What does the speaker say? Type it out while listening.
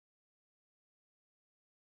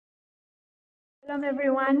Shalom,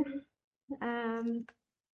 everyone.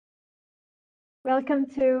 Welcome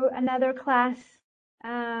to another class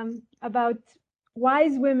about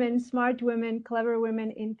wise women, smart women, clever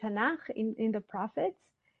women in Tanakh, in the prophets.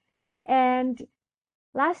 And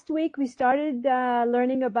last week we started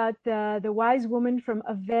learning about the wise woman from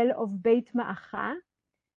Avel of Beit Ma'acha.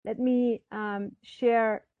 Let me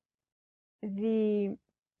share the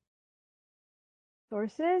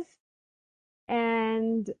sources,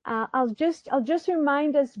 and I'll just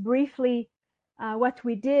remind us briefly what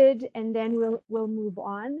we did, and then we'll move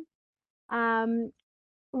on.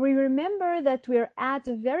 We remember that we're at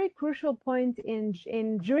a very crucial point in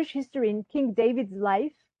Jewish history, in King David's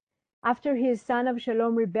life, after his son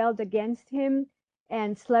Avshalom rebelled against him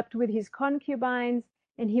and slept with his concubines,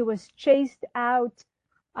 and he was chased out.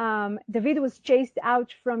 David was chased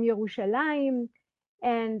out from Yerushalayim,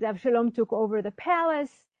 and Avshalom took over the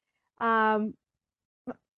palace.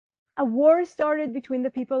 A war started between the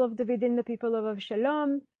people of David and the people of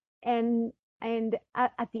Avshalom, and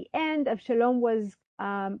at the end, Avshalom was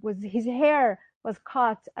his hair was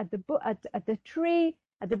caught at the tree,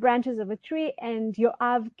 at the branches of a tree, and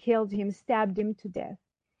Yoav killed him, stabbed him to death.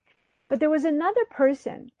 But there was another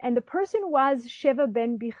person, and the person was Sheva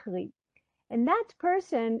ben Bichri, and that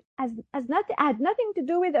person had nothing to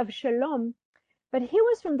do with Avshalom, but he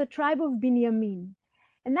was from the tribe of Binyamin,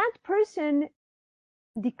 and that person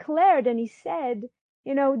declared, and he said,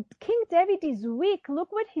 King David is weak.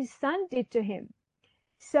 Look what his son did to him.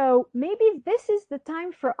 So maybe this is the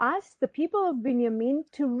time for us, the people of Binyamin,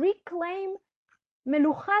 to reclaim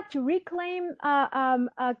Melucha, to reclaim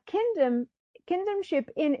kingdomship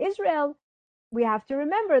in Israel. We have to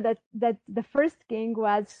remember that the first king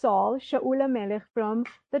was Saul, Shaul HaMelech, from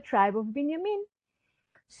the tribe of Binyamin.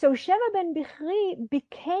 So Sheva ben Bichri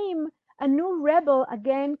became a new rebel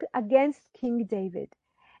against King David.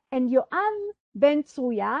 And Yoav ben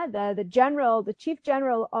Tzuya, the general, the chief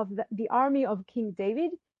general of the army of King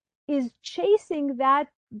David, is chasing that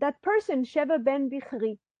person, Sheva ben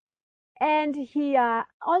Bichri. And he,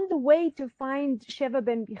 on the way to find Sheva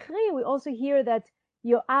ben Bichri, we also hear that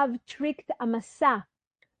Yoav tricked Amasa,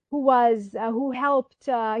 who helped.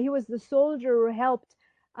 He was the soldier who helped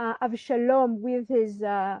Avshalom with his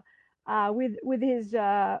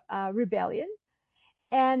rebellion.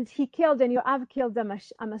 And he killed, and Yoav killed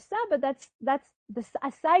Amasa, but that's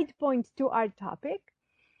a side point to our topic.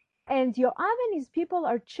 And Yoav and his people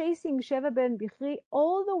are chasing Sheva ben Bichri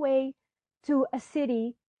all the way to a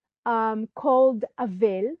city called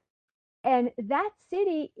Avel, and that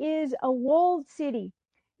city is a walled city.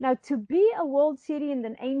 Now, to be a walled city in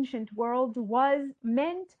the ancient world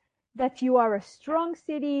meant that you are a strong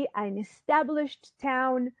city, an established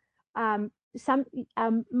town.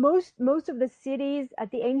 Most of the cities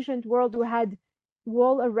at the ancient world who had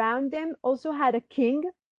wall around them also had a king.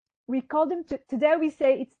 We call them today. We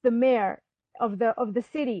say it's the mayor of the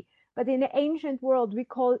city, but in the ancient world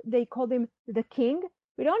they called him the king.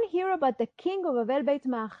 We don't hear about the king of Avel Beit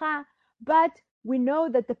Ma'acha, but we know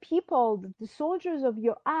that the soldiers of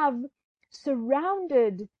Yoav,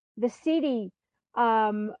 surrounded the city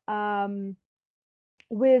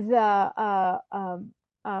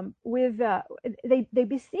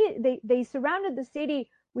they surrounded the city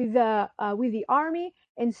with the army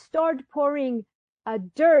and start pouring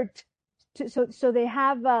dirt so they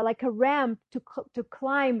have like a ramp to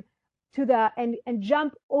climb to and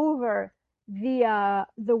jump over the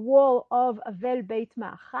wall of Avel Beit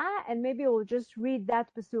Ma'acha. And maybe we'll just read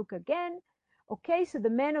that pasuk again. Okay, so the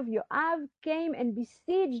men of Yoav came and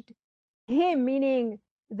besieged him, meaning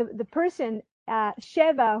the person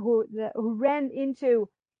Sheva who ran into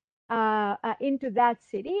that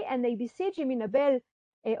city, and they besieged him in Avel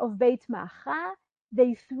of Beit Ma'acha.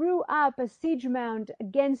 They threw up a siege mound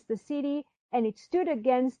against the city, and it stood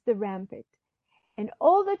against the rampart. And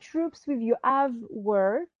all the troops with Yoav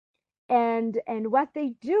were, and what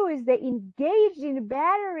they do is they engage in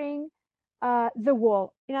battering the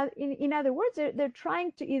wall. In other words, they're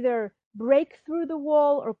trying to either break through the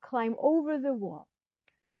wall or climb over the wall.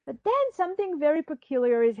 But then something very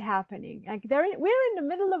peculiar is happening. Like we're in the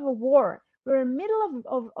middle of a war. We're in the middle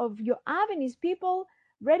of Yoav and his people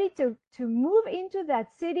ready to move into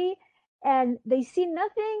that city, and they see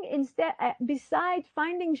nothing instead beside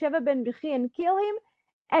finding Sheva ben Bichri and kill him,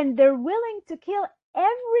 and they're willing to kill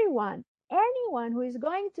anyone who is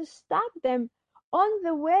going to stop them on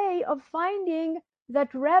the way of finding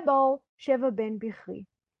that rebel Sheva ben Bichri.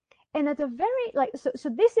 And at a very so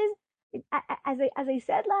this is, as I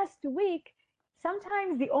said last week,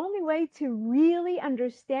 sometimes the only way to really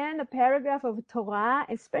understand a paragraph of Torah,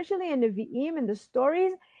 especially in Nevi'im and the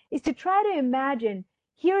stories, is to try to imagine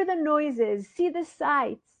hear the noises, see the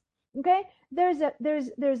sights. Okay, there's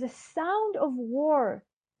a sound of war.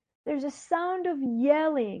 There's a sound of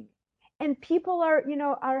yelling, and people are,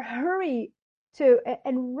 are hurried to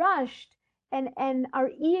and rushed and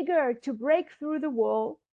are eager to break through the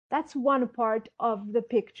wall. That's one part of the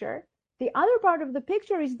picture. The other part of the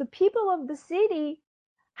picture is the people of the city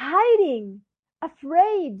hiding,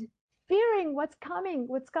 afraid, fearing what's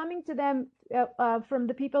coming to them from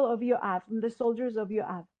the people of Yoav, from the soldiers of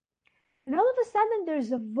Yoav. And all of a sudden,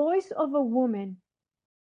 there's a voice of a woman,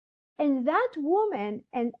 and that woman,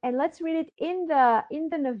 and let's read it in the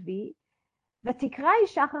Navi, Vatikra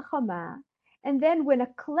Isha Chachama, and then when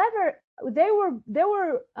they were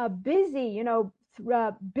busy,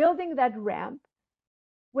 building that ramp,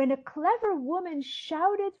 when a clever woman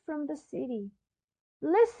shouted from the city,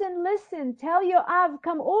 listen, listen, tell Yoav,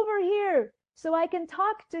 come over here so I can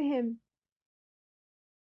talk to him.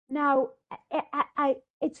 Now,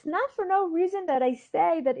 it's not for no reason that I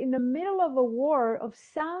say that in the middle of a war, of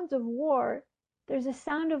sounds of war, there's a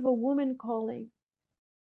sound of a woman calling.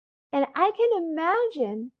 And I can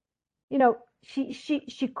imagine,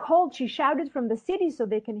 she called, she shouted from the city so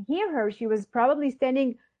they can hear her. She was probably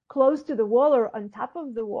standing close to the wall or on top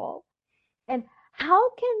of the wall. And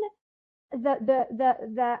how can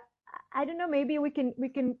the I don't know, maybe we can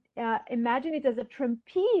imagine it as a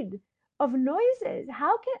trampede of noises.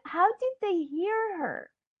 How did they hear her?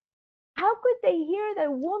 How could they hear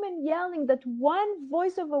that woman yelling, that one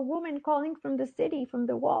voice of a woman calling from the city, from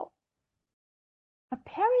the wall?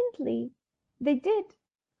 Apparently they did.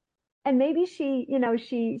 And maybe she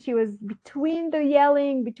was between their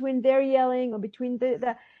yelling, or between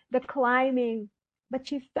the climbing, but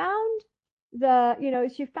she found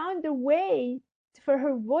the way for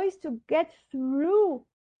her voice to get through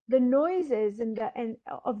the noises and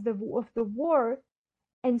of the war,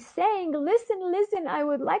 and saying, listen, I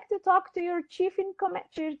would like to talk to your chief in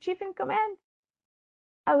command.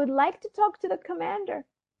 I would like to talk to the commander.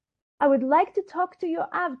 I would like to talk to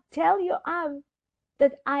Yoav. Tell Yoav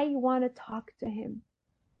that I want to talk to him.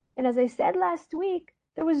 And as I said last week,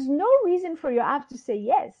 there was no reason for Yoav to say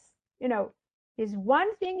yes. There's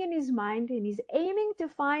one thing in his mind, and he's aiming to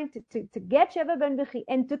find, to get Sheva ben Bechri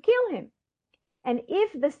and to kill him. And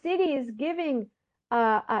if the city is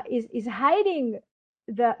is hiding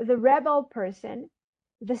the rebel person,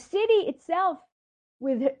 the city itself,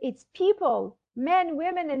 with its people, men,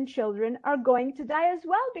 women, and children, are going to die as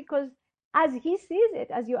well, because as he sees it,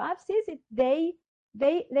 as Yoav sees it, they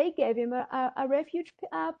gave him a refuge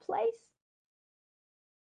place.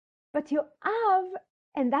 But Yoav,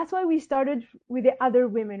 and that's why we started with the other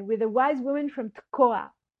women, with the wise women from Tekoa,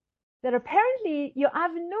 that apparently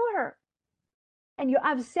Yoav knew her. And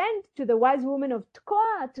Yoav sent to the wise woman of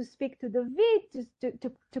Tekoa to speak to David,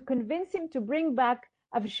 to convince him to bring back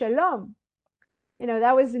Avshalom.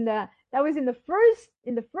 That was in the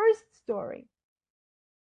first story.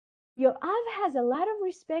 Yoav has a lot of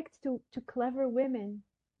respect to clever women,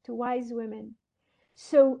 to wise women.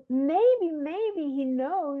 So maybe he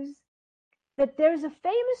knows that there's a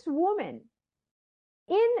famous woman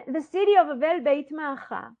in the city of Avel Beit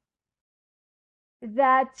Ma'acha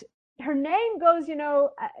that her name goes,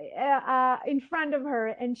 in front of her,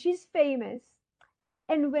 and she's famous.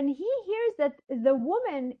 And when he hears that the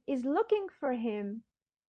woman is looking for him,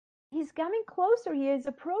 he's coming closer. He is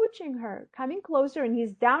approaching her, coming closer, and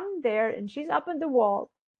he's down there, and she's up on the wall.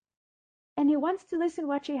 And he wants to listen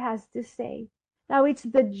what she has to say. Now, it's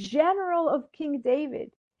the general of King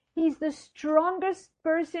David. He's the strongest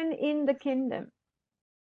person in the kingdom.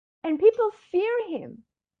 And people fear him.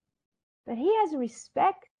 But he has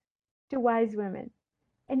respect to wise women.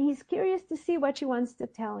 And he's curious to see what she wants to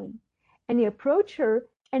tell him. And he approached her,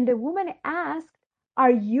 and the woman asked,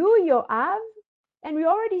 "Are you Yoav?" And we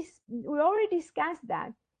already discussed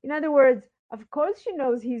that. In other words, of course she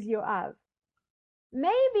knows he's Yoav.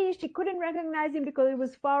 Maybe she couldn't recognize him because he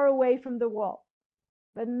was far away from the wall.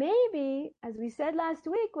 But maybe, as we said last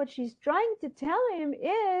week, what she's trying to tell him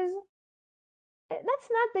is, that's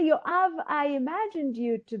not the Yoav I imagined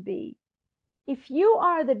you to be. If you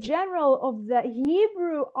are the general of the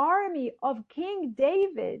Hebrew army of King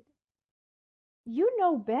David, you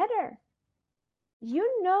know better.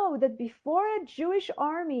 You know that before a Jewish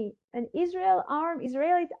army, an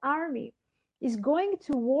Israelite army, is going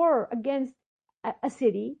to war against a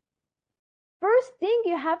city, first thing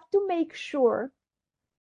you have to make sure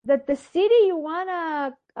that the city you want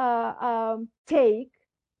to take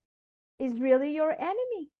is really your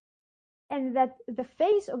enemy, and that the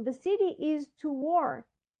face of the city is to war.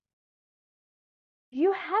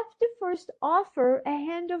 You have to first offer a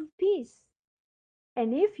hand of peace.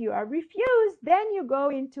 And if you are refused, then you go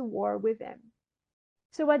into war with them.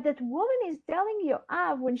 So what that woman is telling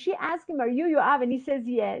Yoav, when she asks him, are you Yoav? And he says,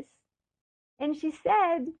 yes. And she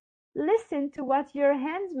said, listen to what your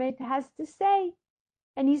handmaid has to say.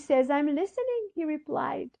 And he says, I'm listening, he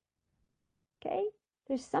replied. Okay?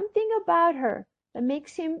 There's something about her that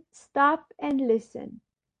makes him stop and listen.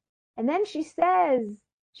 And then she says,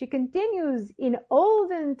 she continues, in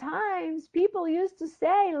olden times, people used to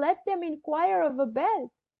say, let them inquire of a bed.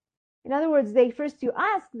 In other words, you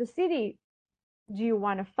ask the city, do you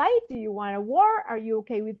want to fight? Do you want a war? Are you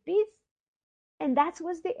okay with peace? And that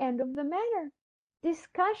was the end of the matter.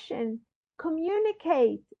 Discussion,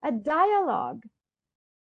 communicate, a dialogue,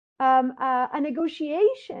 a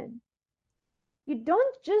negotiation. You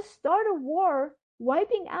don't just start a war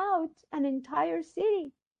wiping out an entire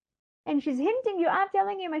city. And she's hinting you, I'm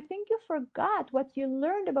telling him, I think you forgot what you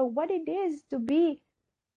learned about what it is to be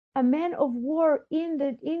a man of war in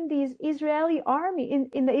the Israeli army,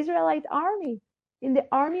 in the Israelite army, in the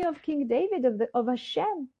army of King David, of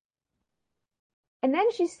Hashem. And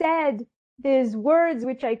then she said, there's words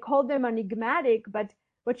which I call them enigmatic, but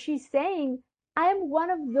what she's saying, I am one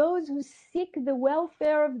of those who seek the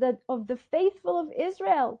welfare of the faithful of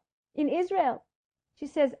Israel, in Israel. She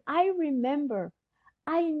says, I remember,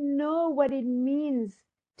 I know what it means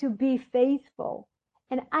to be faithful,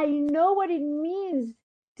 and I know what it means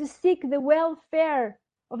to seek the welfare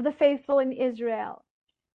of the faithful in Israel.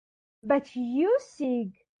 But you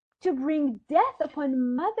seek to bring death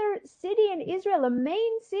upon mother city in Israel, a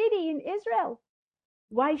main city in Israel.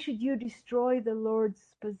 Why should you destroy the Lord's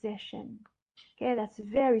possession? Okay, that's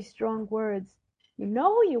very strong words. You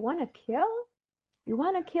know who you want to kill? You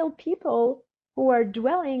want to kill people who are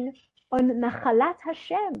dwelling on Nachalat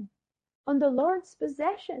Hashem, on the Lord's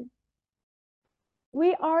possession.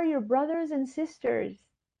 We are your brothers and sisters.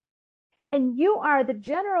 And you are the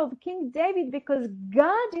general of King David because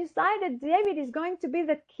God decided David is going to be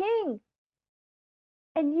the king.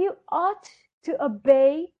 And you ought to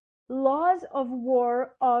obey laws of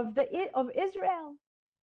war of Israel.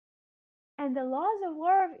 And the laws of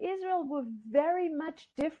war of Israel were very much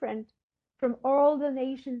different from all the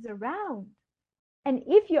nations around. And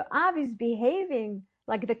if Yoav is behaving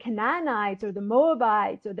like the Canaanites or the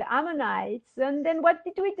Moabites or the Ammonites, then what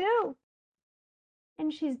did we do?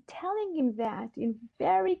 And she's telling him that in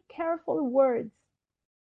very careful words.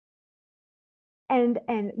 And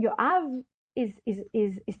Yoav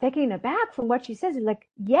is taken aback from what she says. He's like,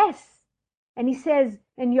 yes. And he says,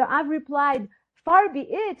 and Yoav replied, far be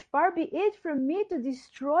it from me to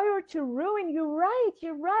destroy or to ruin. You're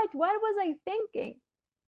right. What was I thinking?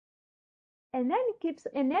 And then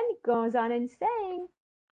he goes on and saying,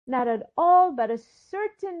 not at all, but a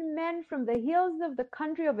certain man from the hills of the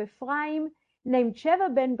country of Ephraim, named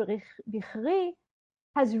Sheva ben Bichri,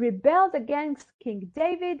 has rebelled against King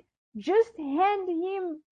David. Just hand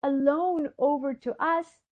him alone over to us,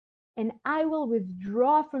 and I will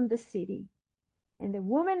withdraw from the city. And the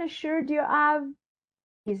woman assured Yoav,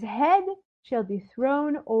 his head shall be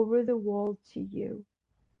thrown over the wall to you.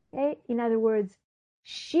 Okay? In other words,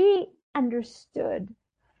 she understood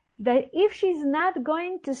that if she's not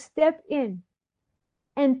going to step in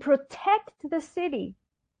and protect the city,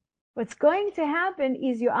 what's going to happen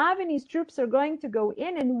is Yoav and his troops are going to go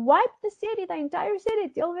in and wipe the city, the entire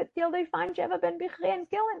city, till they find Sheva ben Bichri and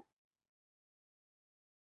kill him.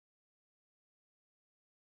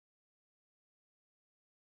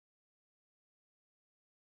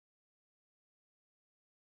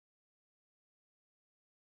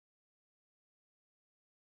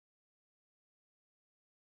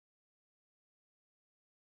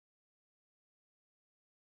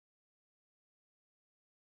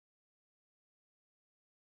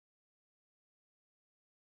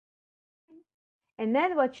 And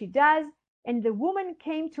then what she does, and the woman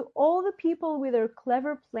came to all the people with her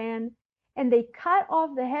clever plan, and they cut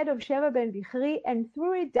off the head of Sheva ben Bichri and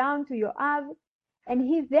threw it down to Yoav, and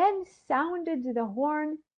he then sounded the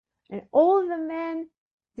horn, and all the men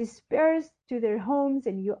dispersed to their homes,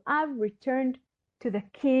 and Yoav returned to the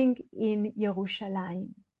king in Yerushalayim.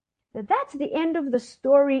 So that's the end of the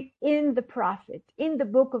story in the prophet, in the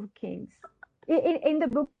book of Kings, in the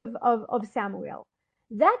book of Samuel.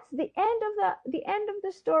 That's the end of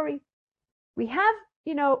the story. We have,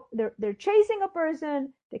 they're chasing a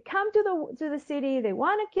person. They come to the city. They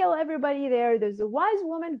want to kill everybody there. There's a wise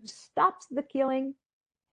woman who stops the killing,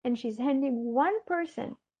 and she's handing one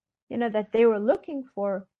person, that they were looking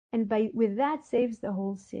for, and with that saves the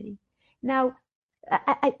whole city. Now,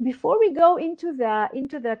 before we go into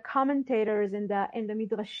the commentators and the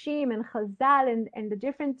midrashim and Chazal and the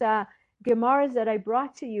different gemaras that I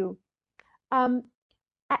brought to you.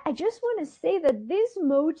 I just want to say that this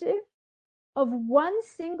motive of one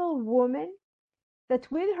single woman that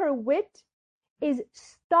with her wit is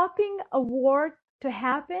stopping a war to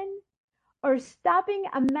happen or stopping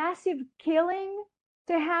a massive killing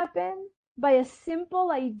to happen by a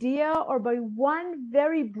simple idea or by one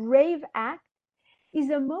very brave act is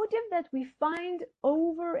a motive that we find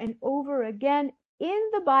over and over again in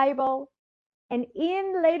the Bible and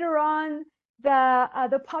in later on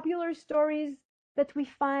the popular stories that we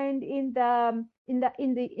find in the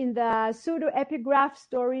pseudo epigraph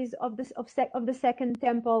stories of the Second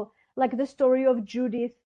Temple, like the story of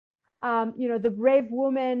Judith, the brave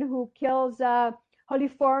woman who kills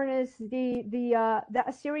Holofernes, the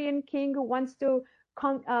Assyrian king who wants to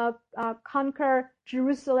conquer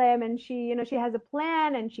Jerusalem, and she has a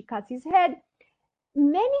plan and she cuts his head.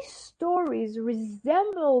 Many stories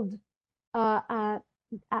resembled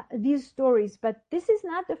these stories, but this is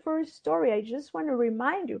not the first story. I just want to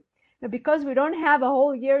remind you, because we don't have a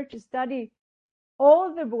whole year to study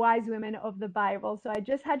all the wise women of the Bible, so I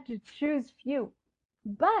just had to choose few.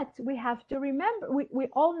 But we have to remember, we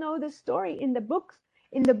all know the story in the book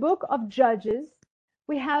of Judges.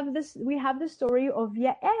 We have the story of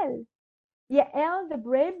Yael, the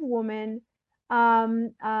brave woman.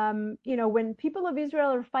 When people of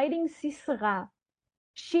Israel are fighting Sisera,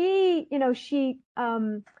 she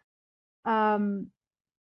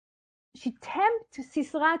tempts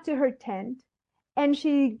Sisera to her tent, and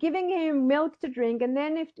she giving him milk to drink, and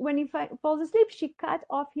then when he falls asleep, she cut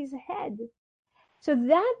off his head. So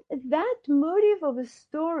that motive of a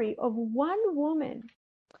story of one woman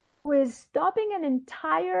who is stopping an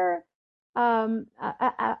entire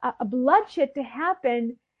a bloodshed to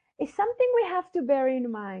happen is something we have to bear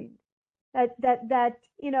in mind. That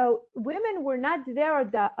women were not there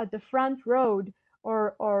at the front row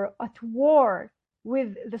or at war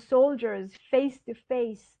with the soldiers face to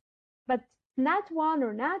face, but not one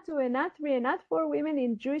or not two and not three and not four women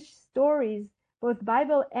in Jewish stories, both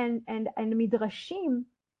Bible and Midrashim,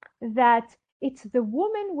 that it's the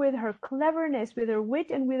woman with her cleverness, with her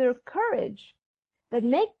wit, and with her courage that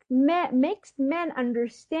makes men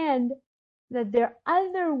understand that there are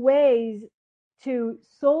other ways to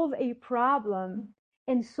solve a problem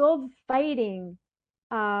and solve fighting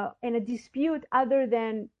and a dispute other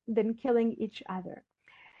than killing each other.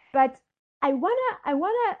 But I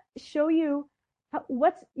wanna show you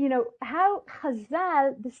how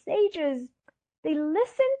Chazal, the sages, they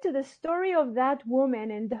listened to the story of that woman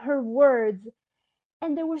and her words,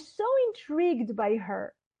 and they were so intrigued by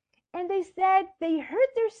her. And they said they heard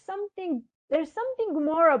there's something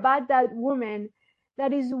more about that woman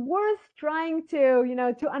that is worth trying to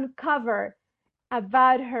uncover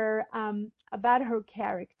about her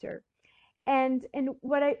character. And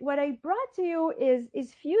what I brought to you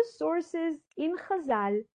is few sources in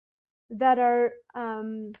Chazal that are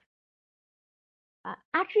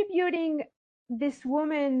attributing this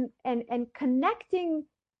woman and connecting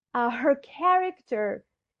her character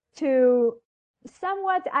to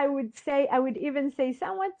somewhat, I would even say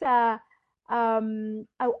somewhat a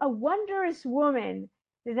wondrous woman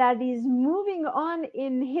that is moving on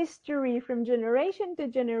in history from generation to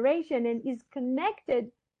generation and is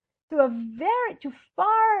connected to the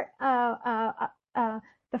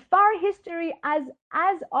far history as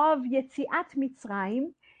of Yetziat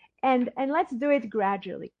Mitzrayim, and let's do it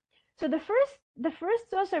gradually. So the first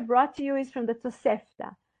source I brought to you is from the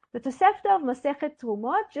Tosefta. The Tosefta of Masechet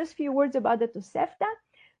Trumot. Just a few words about the Tosefta.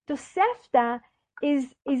 Tosefta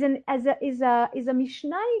is a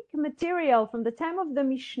Mishnaic material from the time of the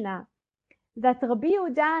Mishnah that Rabbi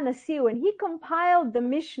Yehuda Hanasi, when he compiled the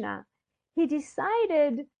Mishnah, he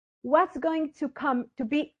decided what's going to come to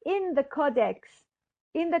be in the codex,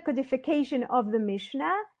 in the codification of the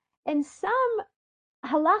Mishnah, and some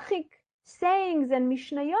halachic sayings and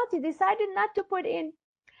mishnayot he decided not to put in.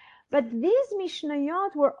 But these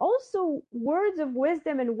mishnayot were also words of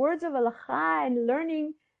wisdom and words of halacha and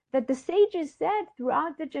learning that the sages said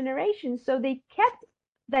throughout the generations. So they kept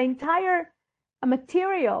the entire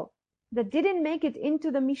material that didn't make it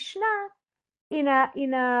into the Mishnah in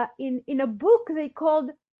a book they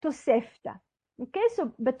called Tosefta. Okay,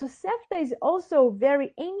 so but Tosefta is also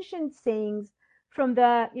very ancient sayings from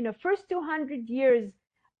the first 200 years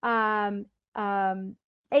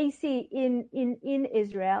AC in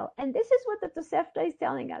Israel, and this is what the Tosefta is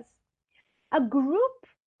telling us. A group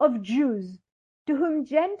of Jews to whom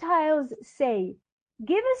Gentiles say,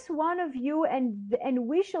 "Give us one of you, and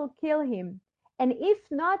we shall kill him, and if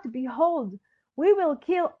not, behold, we will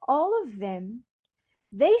kill all of them,"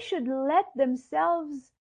 they should let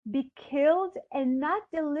themselves be killed and not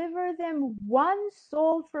deliver them one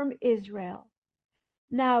soul from Israel.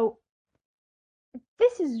 Now,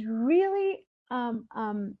 this is really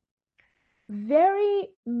very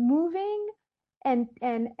moving and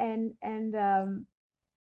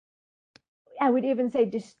I would even say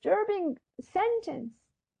disturbing sentence.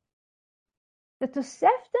 The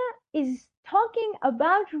Tosefta is talking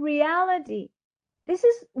about reality. This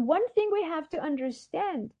is one thing we have to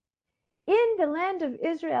understand. In the land of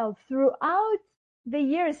Israel, throughout the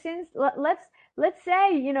years since, let's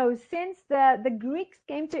say, since the Greeks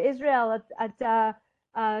came to Israel at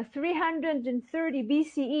 330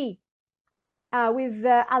 BCE with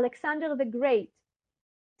Alexander the Great,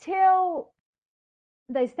 till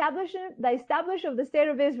the establishment of the state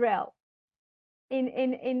of Israel in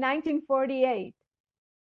 1948.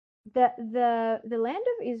 The land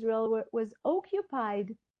of Israel was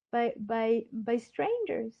occupied by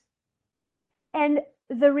strangers. And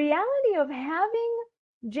the reality of having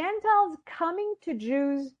Gentiles coming to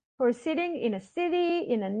Jews who are sitting in a city,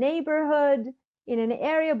 in a neighborhood, in an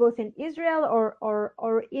area, both in Israel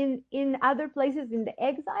or in other places in the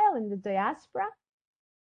exile, in the diaspora,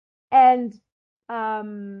 and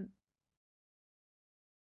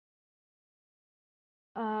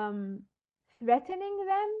threatening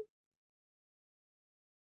them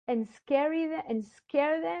and scare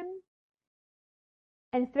them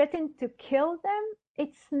and threaten to kill them.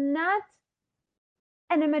 It's not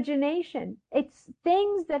an imagination. It's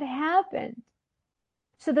things that happened.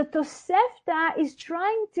 So the Tosefta is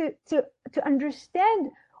trying to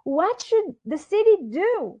understand, what should the city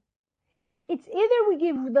do? It's either we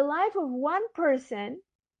give the life of one person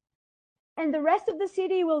and the rest of the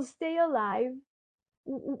city will stay alive,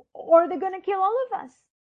 or they're going to kill all of us.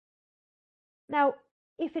 Now,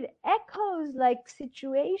 if it echoes like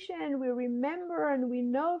situation we remember and we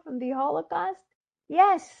know from the Holocaust,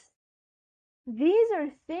 yes, these are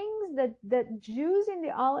things that Jews in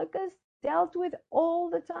the Holocaust dealt with all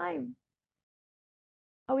the time.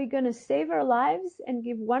 Are we going to save our lives and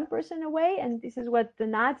give one person away, and this is what the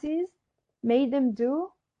Nazis made them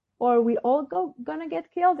do? Or are we all gonna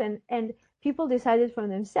get killed? And people decided for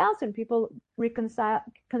themselves, and people reconciled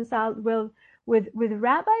with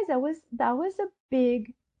rabbis. That was a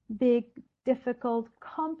big, difficult,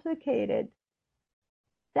 complicated,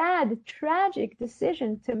 sad, tragic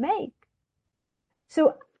decision to make.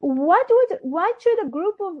 So what should a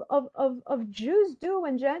group of Jews do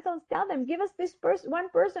when Gentiles tell them, give us this one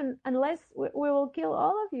person, unless we will kill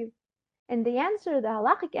all of you? And the answer, the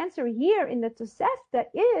halachic answer here in the Tosefta,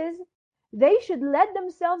 is they should let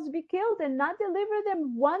themselves be killed and not deliver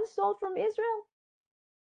them one soul from Israel.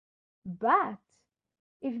 But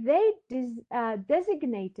if they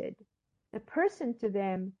designated a person to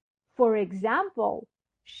them, for example,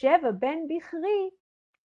 Sheva ben Bichri,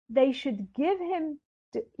 they should give him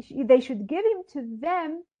to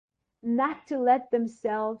them, not to let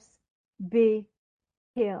themselves be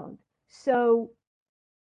killed. So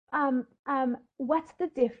what's the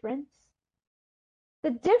difference?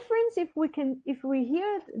 The difference, if we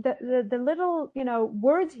hear the little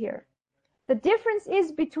words here, the difference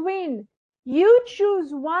is between you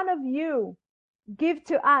choose one of you, give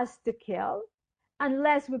to us to kill,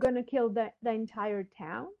 unless we're going to kill the entire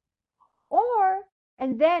town, or,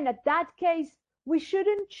 and then at that case, we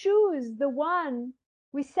shouldn't choose the one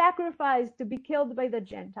we sacrificed to be killed by the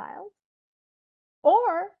Gentiles.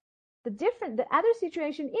 Or the other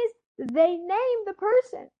situation is they name the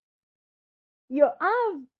person.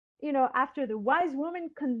 Yoav, after the wise woman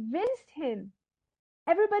convinced him,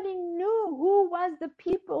 everybody knew who was the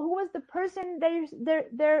person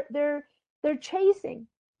they're chasing.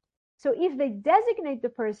 So if they designate the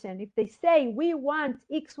person, if they say we want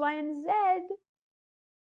X, Y, and Z,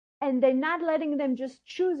 and they're not letting them just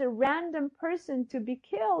choose a random person to be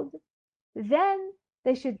killed, then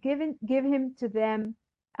they should give him to them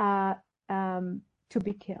to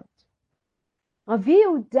be killed. Rabbi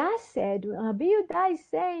Yehuda said, Rabbi Yehuda is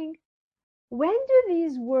saying, when do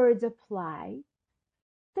these words apply?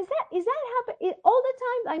 Is that happen all the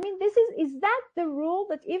time? I mean, is that the rule,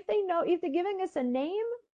 that if they're giving us a name,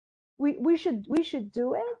 we should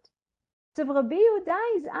do it? So Rabbi Yehuda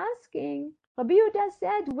is asking, Rabbi Yehuda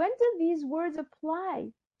said, when do these words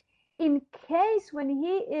apply? In case when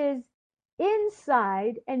he is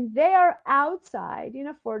inside and they are outside in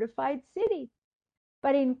a fortified city.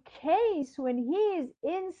 But in case when he is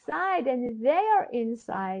inside and they are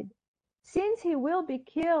inside, since he will be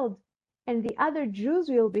killed and the other Jews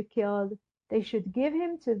will be killed, they should give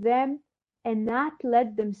him to them and not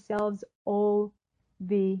let themselves all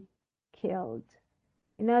be killed.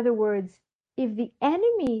 In other words, if the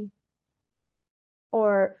enemy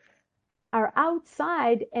are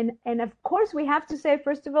outside, and of course we have to say,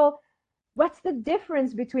 first of all, What's the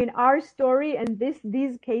difference between our story and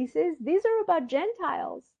these cases? These are about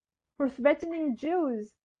Gentiles who are threatening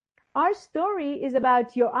Jews. Our story is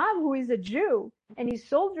about Yoav, who is a Jew, and his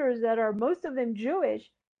soldiers that are most of them Jewish,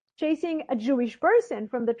 chasing a Jewish person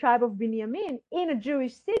from the tribe of Binyamin in a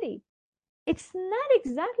Jewish city. It's not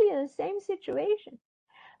exactly the same situation.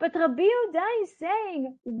 But Rabbi Yehuda is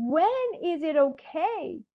saying, when is it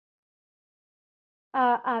okay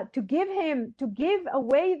to give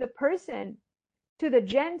away the person to the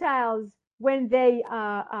Gentiles when they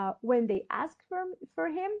ask for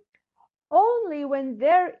him? Only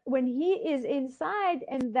when he is inside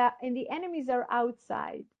and the enemies are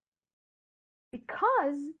outside.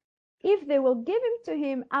 Because if they will give him to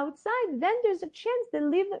him outside, then there's a chance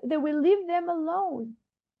they will leave them alone.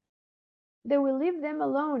 They will leave them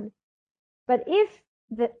alone. But if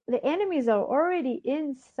the enemies are already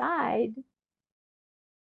inside,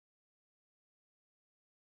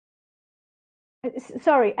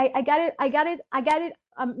 sorry, I got it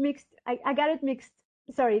mixed. I got it mixed.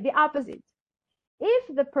 Sorry, the opposite.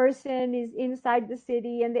 If the person is inside the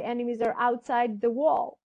city and the enemies are outside the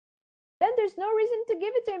wall, then there's no reason to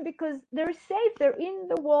give it to him because they're safe. They're in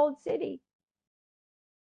the walled city.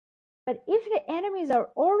 But if the enemies are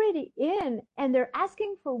already in and they're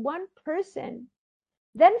asking for one person,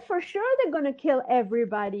 then for sure they're going to kill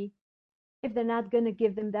everybody if they're not going to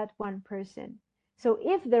give them that one person. So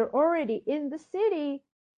if they're already in the city,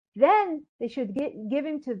 then they should give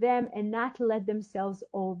him to them and not let themselves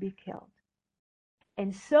all be killed.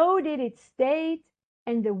 And so did it state,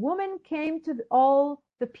 and the woman came to all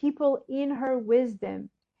the people in her wisdom,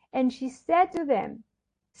 and she said to them,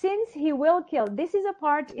 since he will kill, this is a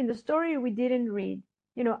part in the story we didn't read.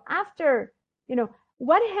 After,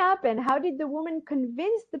 what happened? How did the woman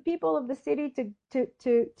convince the people of the city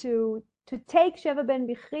to take Sheva ben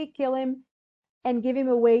Bichri, kill him, and give him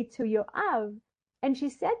away to Yoav? And she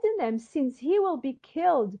said to them, since he will be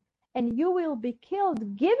killed and you will be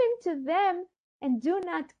killed, give him to them and do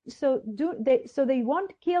not so they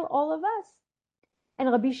won't kill all of us.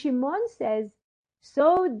 And Rabbi Shimon says,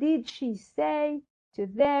 so did she say to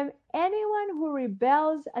them, anyone who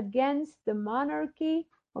rebels against the monarchy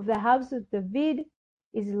of the house of David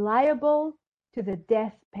is liable to the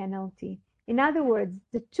death penalty. In other words,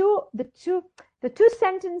 the two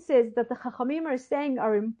sentences that the Chachamim are saying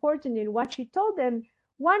are important in what she told them.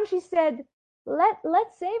 One, she said,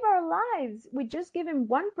 let's save our lives. We just give him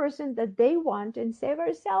one person that they want and save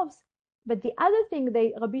ourselves. But the other thing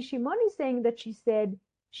Rabbi Shimon is saying that she said,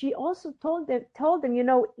 she also told them,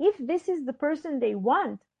 if this is the person they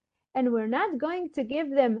want, and we're not going to give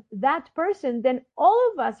them that person, then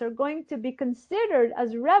all of us are going to be considered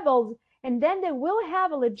as rebels, and then they will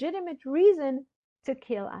have a legitimate reason to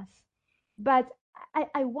kill us. But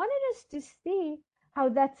I wanted us to see how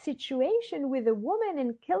that situation with a woman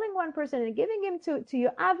and killing one person and giving him to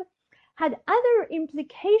Yoav had other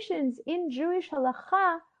implications in Jewish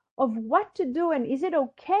halacha of what to do, and is it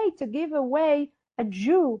okay to give away a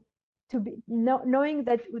Jew to be knowing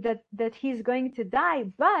that he's going to die,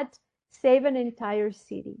 but save an entire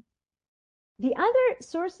city. The other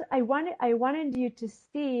source I wanted you to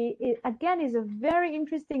see again is a very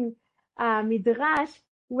interesting midrash.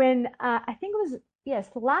 When I think it was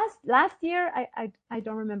last year, I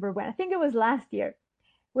don't remember when. I think it was last year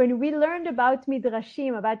when we learned about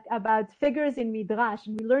midrashim, about figures in midrash,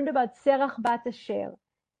 and we learned about Serach bat Asher.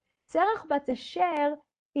 Serach bat Asher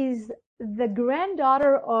is the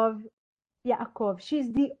granddaughter of Yaakov.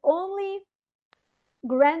 She's the only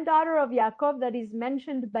granddaughter of Yaakov that is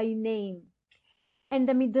mentioned by name. And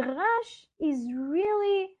the Midrash is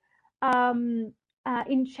really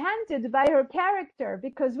enchanted by her character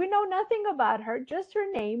because we know nothing about her, just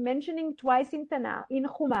her name, mentioning twice in Tanakh, in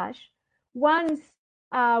Chumash, once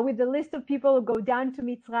with the list of people who go down to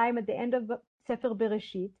Mitzrayim at the end of Sefer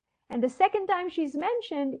Bereshit. And the second time she's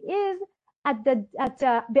mentioned is at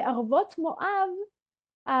Be'arvot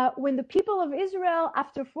Moav, when the people of Israel,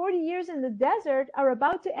 after 40 years in the desert, are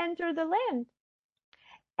about to enter the land.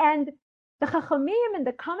 And the Chachamim and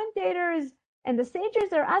the commentators and the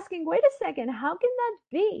sages are asking, wait a second, how can that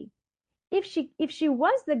be? If she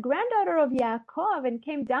was the granddaughter of Yaakov and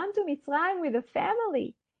came down to Mitzrayim with a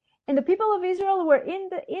family, and the people of Israel were in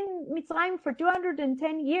Mitzrayim for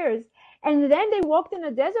 210 years, and then they walked in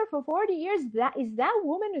the desert for 40 years, is that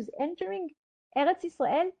woman who's entering Eretz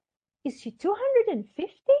Israel, is she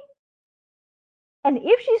 250? And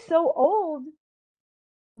if she's so old,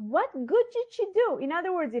 what good did she do? In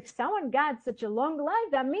other words, if someone got such a long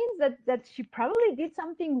life, that means that she probably did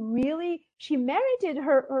something really, she merited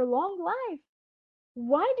her long life.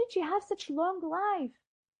 Why did she have such long life?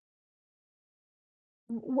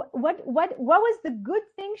 what was the good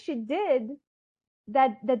thing she did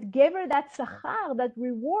that gave her that sachar, that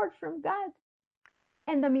reward from God?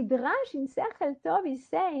 And the Midrash in Sechel Tov is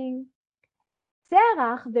saying,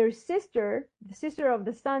 Serach, their sister, the sister of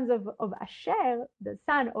the sons of Asher, the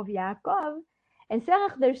son of Yaakov, and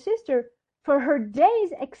Serach, their sister, for her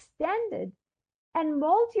days extended and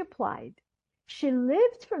multiplied. She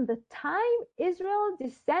lived from the time Israel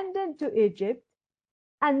descended to Egypt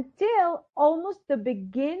until almost the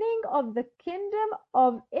beginning of the kingdom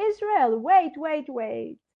of Israel. Wait.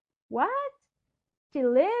 What? She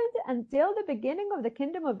lived until the beginning of the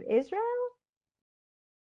kingdom of Israel?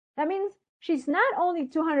 That means she's not only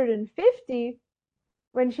 250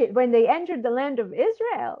 when they entered the land of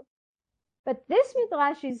Israel, but this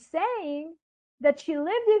Midrash is saying that she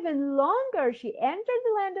lived even longer. She entered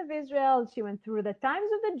the land of Israel. She went through the times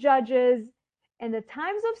of the judges and the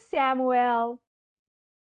times of Samuel.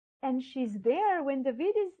 And she's there when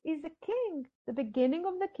David is a king, the beginning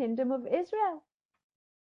of the kingdom of Israel.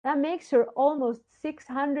 That makes her almost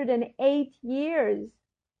 608 years.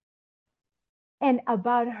 And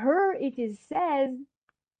about her, it is said,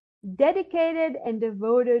 dedicated and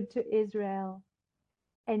devoted to Israel.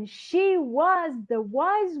 And she was the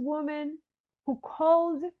wise woman who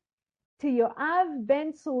called to Yoav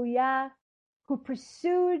ben Tzuria, who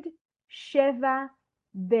pursued Sheva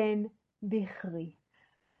ben Bichri.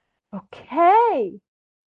 Okay.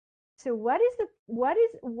 So what is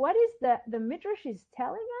the Midrash is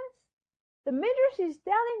telling us? The Midrash is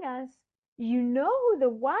telling us, you know who the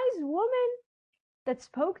wise woman that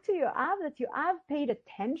spoke to Yoav, that Yoav paid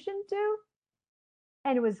attention to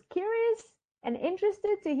and was curious and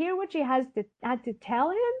interested to hear what she had to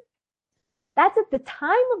tell him? That's at the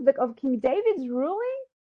time of King David's ruling.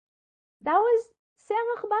 That was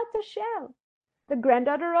Serach bat Asher, the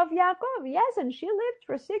granddaughter of Yaakov. Yes, and she lived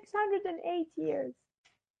for 608 years.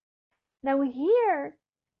 Now here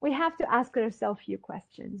we have to ask ourselves a few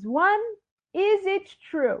questions. One, is it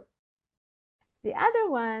true? The other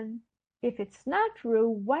one, if it's not true,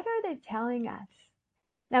 what are they telling us?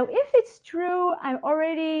 Now, if it's true, I'm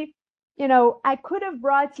already, I could have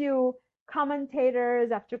brought you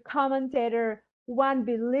commentators after commentator. One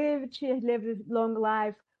believed she had lived a long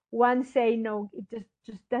life. One say, no, it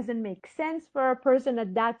just doesn't make sense for a person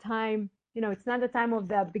at that time. It's not the time of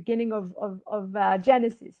the beginning of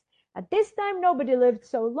Genesis. At this time, nobody lived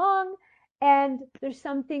so long, and there's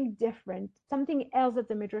something different, something else that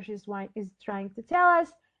the Midrash is trying to tell us.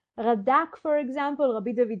 Radak, for example,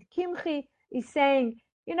 Rabbi David Kimchi, is saying,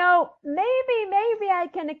 maybe I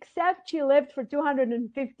can accept she lived for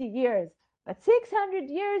 250 years, but 600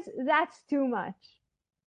 years, that's too much.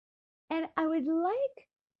 And I would like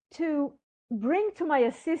to bring to my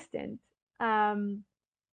assistant the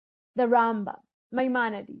Rambam,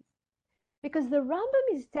 Maimonides, because the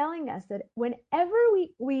Rambam is telling us that whenever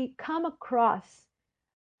we come across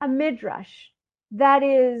a midrash that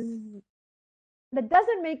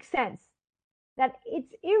doesn't make sense, that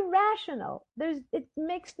it's irrational, it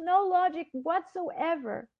makes no logic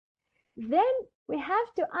whatsoever, then we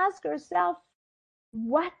have to ask ourselves,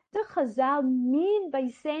 what do Chazal mean by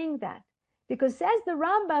saying that? Because says the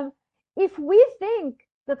Rambam, if we think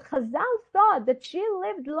that Chazal thought that she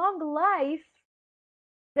lived long life,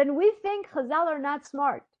 then we think Chazal are not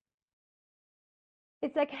smart.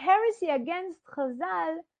 It's like heresy against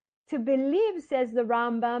Chazal to believe, says the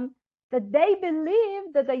Rambam, that they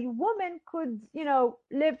believe that a woman could,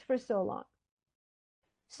 live for so long.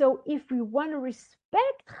 So if we want to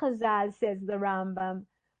respect Chazal, says the Rambam,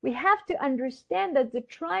 we have to understand that they're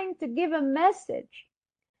trying to give a message.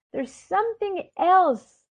 There's something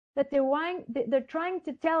else that they're trying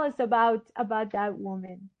to tell us about that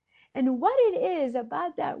woman. And what it is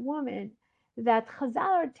about that woman that Chazal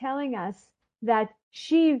are telling us that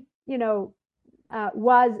she,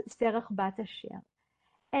 was Serach bat Asher.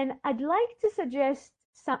 And I'd like to suggest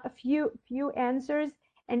a few answers.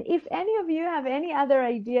 And if any of you have any other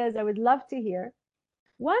ideas, I would love to hear.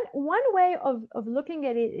 One way of looking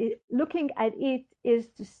at it is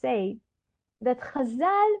to say that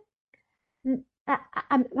Chazal,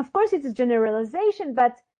 of course, it's a generalization,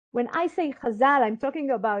 but when I say Chazal, I'm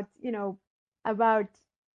talking about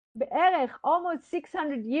be'erech, almost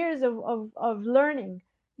 600 years of learning,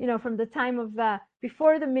 from the time of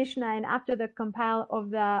before the Mishnah and after the compile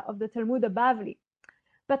of the Talmud Bavli.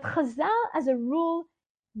 But Chazal, as a rule,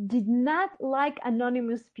 did not like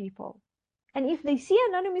anonymous people. And if they see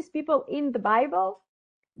anonymous people in the Bible,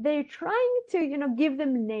 they're trying to, give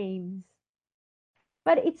them names.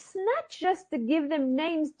 But it's not just to give them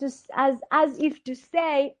names just as if to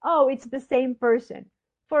say, oh, it's the same person.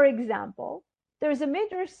 For example, there's a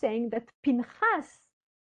midrash saying that Pinchas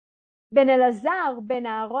ben Elazar ben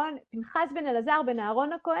Aaron, Pinchas ben Elazar ben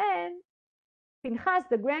Aaron HaKohen, Pinchas,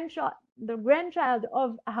 the grandchild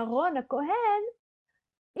of Aaron HaKohen,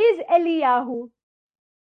 is Eliyahu.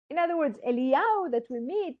 In other words, Eliyahu that we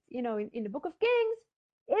meet, in the Book of Kings,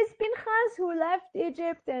 is Pinchas who left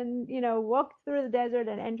Egypt and, walked through the desert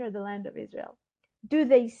and entered the land of Israel. Do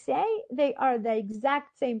they say they are the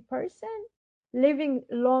exact same person living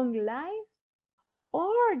long life?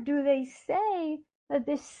 Or do they say that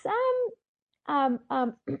there's some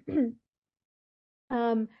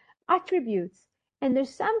attributes and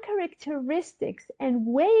there's some characteristics and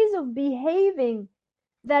ways of behaving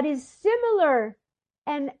that is similar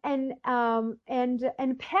and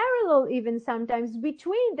parallel even sometimes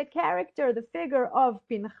between the character, the figure of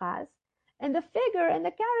Pinchas, and the figure and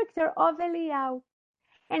the character of Eliyahu,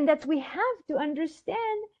 and that we have to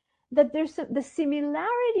understand that there's the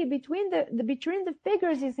similarity between the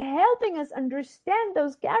figures is helping us understand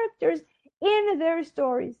those characters in their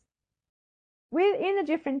stories in a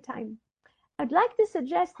different time. I'd like to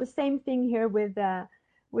suggest the same thing here with the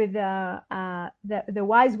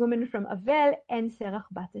wise woman from Avel and Serach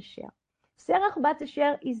Bat Asher. Serach Bat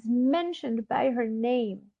Asher is mentioned by her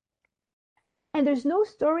name, and there's no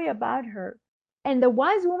story about her. And the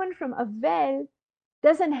wise woman from Avel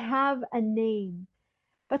doesn't have a name.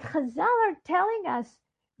 But Chazal are telling us,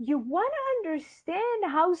 you want to understand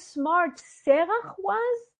how smart Serach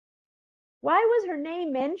was? Why was her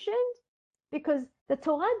name mentioned? Because the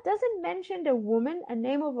Torah doesn't mention a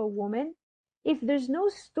name of a woman, if there's no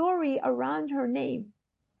story around her name.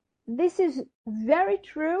 This is very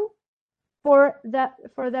true for the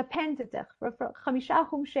Pentateuch, for Chamisha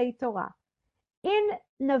Chumshei Torah. In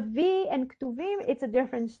Navi and Ktuvim, it's a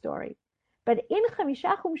different story. But in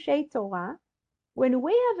Chamisha Chumshei Torah, when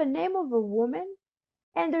we have a name of a woman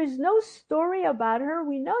and there's no story about her,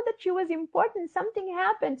 we know that she was important. Something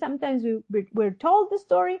happened. Sometimes we're told the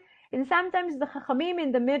story, and sometimes the Chachamim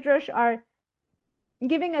in the Midrash are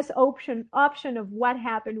giving us option of what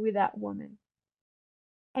happened with that woman.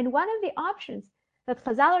 And one of the options that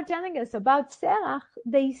Chazal are telling us about Serach,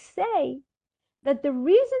 they say that the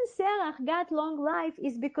reason Serach got long life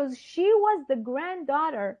is because she was the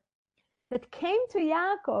granddaughter that came to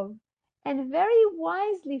Yaakov and very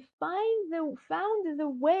wisely found the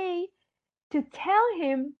way to tell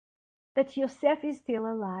him that Yosef is still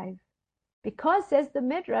alive. Because, says the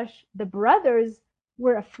Midrash, the brothers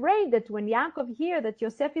were afraid that when Yaakov hears that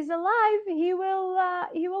Yosef is alive, he will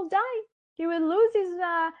die. He will lose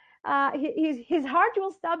his heart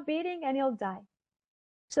will stop beating and he'll die.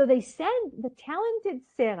 So they sent the talented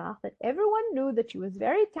Serach, that everyone knew that she was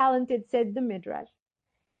very talented, said the Midrash.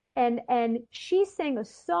 And she sang a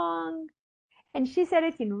song, and she said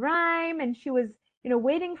it in rhyme, and she was,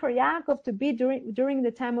 waiting for Yaakov to be during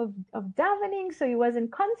the time of davening, so he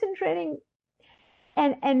wasn't concentrating.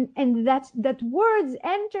 And that words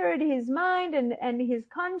entered his mind and his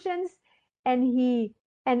conscience, and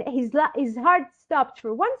his heart stopped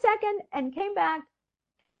for 1 second and came back.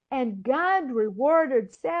 And God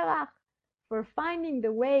rewarded Serach for finding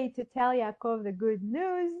the way to tell Yaakov the good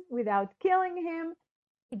news without killing him.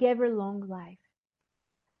 He gave her long life.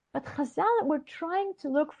 But Chazal were trying to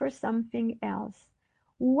look for something else.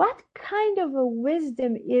 What kind of a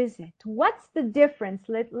wisdom is it? What's the difference?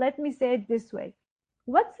 Let me say it this way.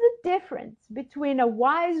 What's the difference between a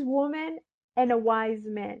wise woman and a wise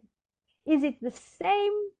man? Is it the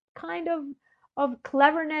same kind of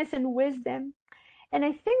cleverness and wisdom? And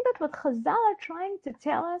I think that what Chazal are trying to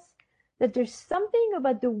tell us, that there's something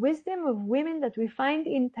about the wisdom of women that we find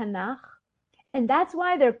in Tanakh, and that's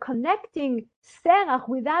why they're connecting Serach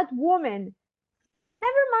with that woman.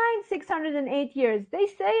 Never mind 608 years. They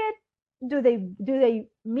say it. Do they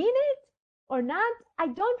mean it or not? I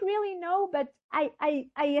don't really know, but I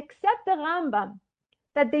accept the Rambam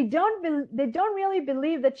that they don't really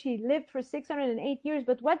believe that she lived for 608 years.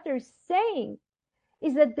 But what they're saying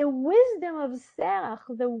is that the wisdom of Serach,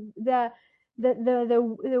 the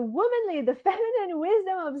womanly, the feminine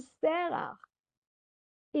wisdom of Serach,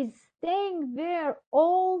 is staying there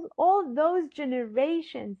all those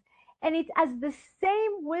generations, and it has the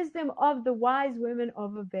same wisdom of the wise women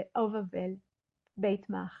of Avel, Beit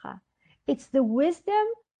Macha. It's the wisdom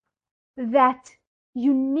that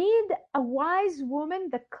you need a wise woman,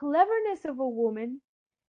 the cleverness of a woman,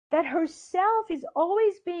 that herself is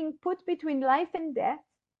always being put between life and death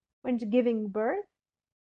when giving birth,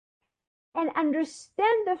 and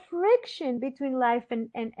understand the friction between life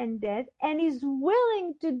and death, and is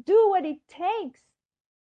willing to do what it takes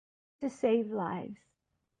to save lives.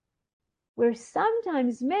 Where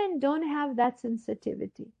sometimes men don't have that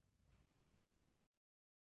sensitivity.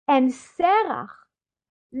 And Serach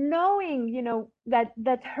knowing,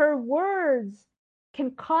 that her words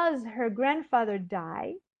can cause her grandfather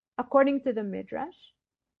die, according to the Midrash,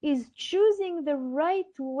 is choosing the right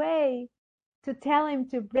way to tell him,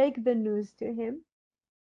 to break the news to him.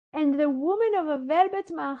 And the woman of Avel Bet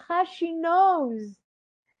Ma'acha, she knows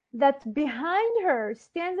that behind her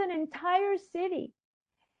stands an entire city.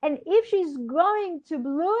 And if she's going to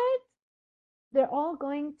blow it, they're all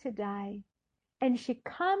going to die. And she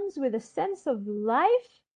comes with a sense of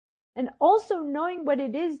life and also knowing what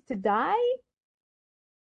it is to die.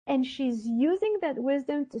 And she's using that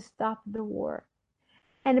wisdom to stop the war.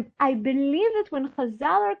 And I believe that when Chazal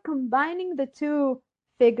are combining the two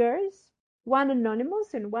figures, one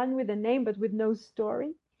anonymous and one with a name but with no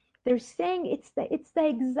story, they're saying it's the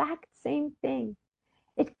exact same thing.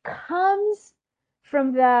 It comes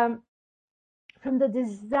from the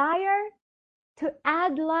desire to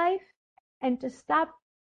add life and to stop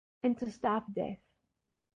death.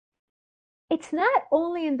 It's not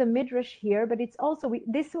only in the Midrash here, but it's also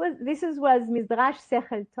this was Midrash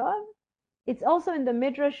Sechel Tov. It's also in the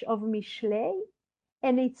Midrash of Mishlei,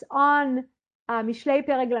 and it's on Mishlei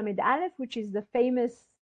Perek Lamed Aleph, which is the famous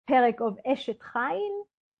Perek of Eshet Chayil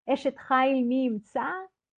Mi Yimtza,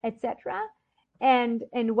 etc. And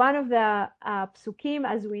one of the psukim,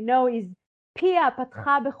 as we know, is Pia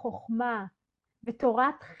Patcha Bechokma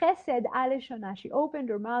V'Torat Chesed Al Leshona. She opened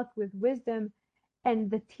her mouth with wisdom, and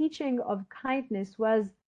the teaching of kindness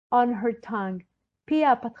was on her tongue.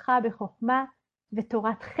 Pia Patcha Bechokma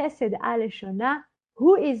V'Torat Chesed Al Leshona.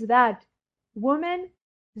 Who is that woman?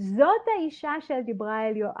 Zot ha'isha shel dibra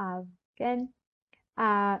el Yoav.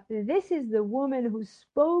 This is the woman who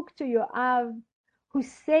spoke to Yoav, who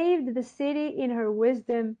saved the city in her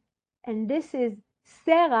wisdom, and this is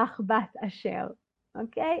Serach bat Asher.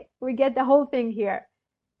 Okay, we get the whole thing here.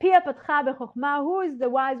 Pia patcha bechokma. Who is the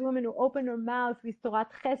wise woman who opened her mouth with Torat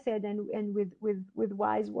Chesed and with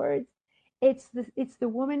wise words? It's the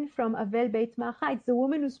woman from Avel Beit Ma'acha. It's the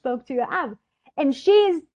woman who spoke to Yoav, and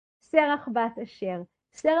she's Serach bat Asher.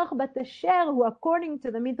 Serach bat Asher, who according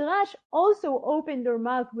to the Midrash also opened her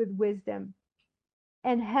mouth with wisdom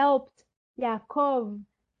and helped Yaakov,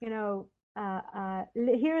 hear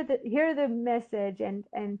the message and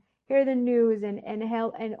hear the news and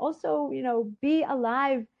help, and also be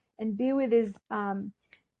alive and be with his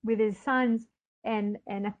sons, and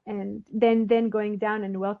then going down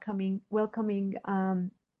and welcoming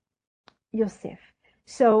Yosef.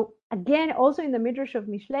 So again, also in the Midrash of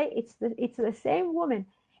Mishlei, it's the same woman,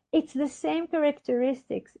 it's the same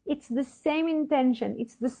characteristics, it's the same intention,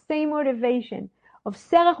 it's the same motivation of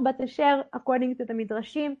Serach bat Asher, according to the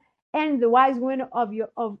Midrashim, and the wise woman of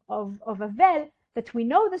Avel, that we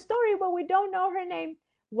know the story, but we don't know her name.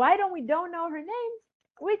 Why don't we know her name?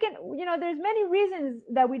 We can, there's many reasons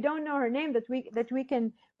that we don't know her name that we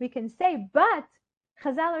can say, but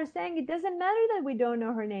Chazal are saying it doesn't matter that we don't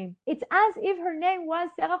know her name. It's as if her name was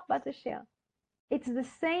Serach bat Asher. It's the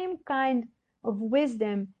same kind of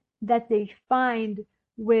wisdom that they find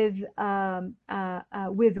with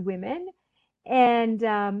women, and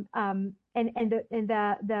the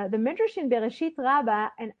Midrash in Bereshit Rabbah,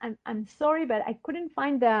 and I'm sorry, but I couldn't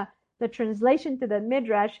find the translation to the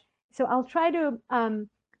Midrash, so I'll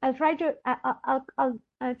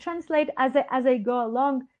translate as I go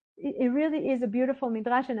along. It really is a beautiful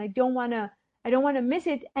Midrash, and I don't want to miss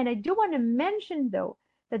it. And I do want to mention though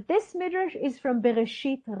that this Midrash is from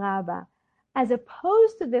Bereshit Rabbah, as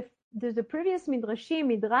opposed to the previous Midrashim,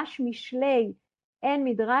 Midrash Mishlei and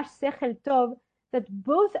Midrash Sechel Tov, that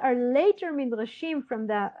both are later Midrashim from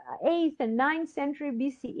the 8th and 9th century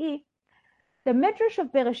BCE. The Midrash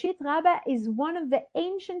of Bereshit Rabbah is one of the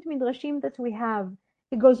ancient Midrashim that we have.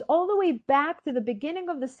 It goes all the way back to the beginning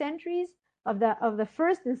of the centuries of the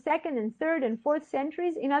first and second and third and fourth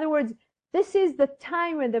centuries. In other words, this is the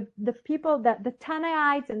time when the people, the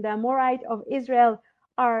Tanaites and the Amorite of Israel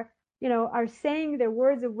are saying their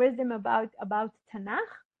words of wisdom about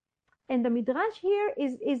Tanakh. And the Midrash here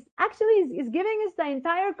is giving us the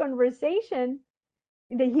entire conversation.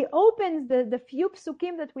 That he opens the few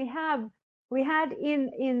psukim that we had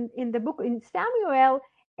in the book in Samuel,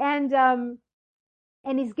 and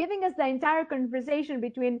he's giving us the entire conversation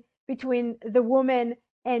between the woman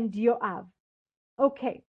and Yoav.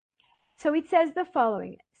 Okay, so it says the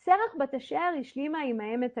following: Serach bat Asher ishlima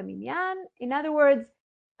imahem et haminyan. In other words,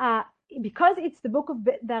 because it's the book of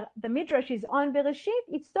the Midrash is on Bereshit,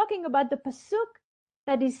 it's talking about the pasuk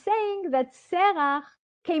that is saying that Serach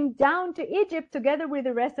came down to Egypt together with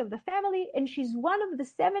the rest of the family, and she's one of the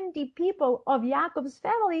 70 people of Yaakov's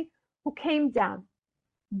family who came down.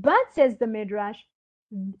 But, says the Midrash,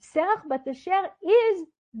 Serach bat Asher is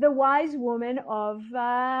the wise woman of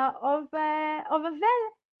Avel.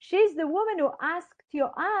 She's the woman who asked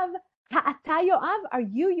Yoav, Ha'ata Yoav, are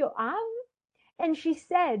you Yoav? And she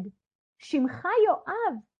said, Shimcha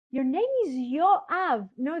Yoav, your name is Yoav.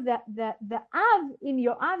 No, the Av in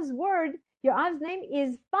Yoav's word, Yoav's name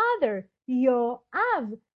is father,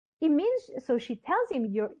 Yoav. It means, so she tells him,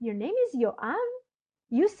 your name is Yoav?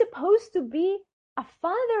 You're supposed to be a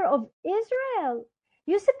father of Israel.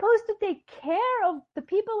 You're supposed to take care of the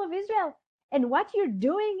people of Israel. And what you're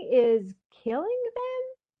doing is killing them?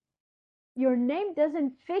 Your name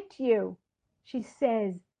doesn't fit you, she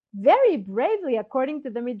says, very bravely, according to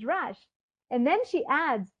the Midrash. And then she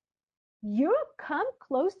adds, you come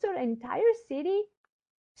close to an entire city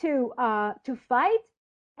to fight,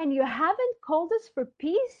 and you haven't called us for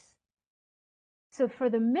peace? So for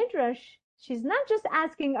the Midrash, she's not just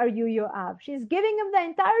asking, are you Yoav? She's giving him the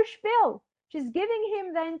entire spiel. She's giving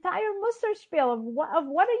him the entire Musar spiel of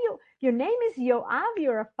what are you? Your name is Yoav,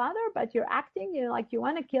 you're a father, but you're acting like you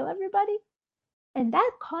want to kill everybody. And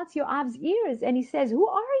that caught Yoav's ears, and he says, who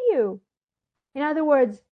are you? In other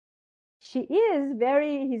words, he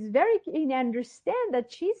understands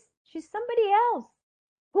that she's somebody else.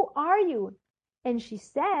 Who are you? And she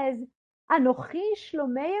says, Anochi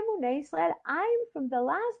Shlomei Emunei Israel. I'm from the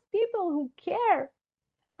last people who care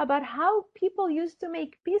about how people used to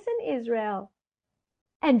make peace in Israel.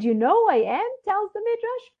 And you know who I am, tells the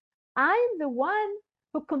Midrash. I'm the one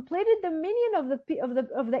who completed the minyan of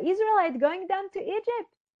the Israelites going down to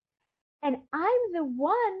Egypt. And I'm the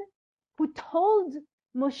one who told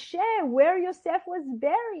Moshe where Yosef was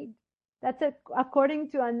buried. That's according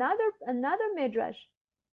to another Midrash.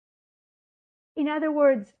 In other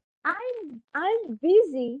words, I'm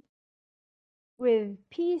busy with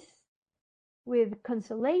peace, with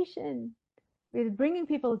consolation, with bringing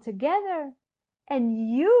people together, and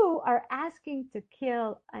you are asking to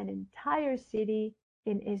kill an entire city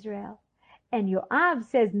in Israel. And Yoav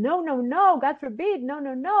says, no, no, no, God forbid, no,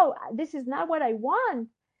 no, no, this is not what I want.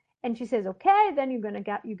 And she says, okay, then you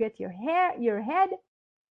get your head.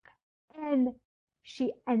 And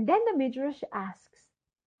then the Midrash asks,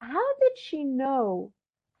 how did she know?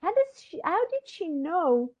 How did she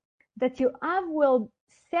know that Yoav will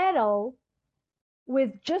settle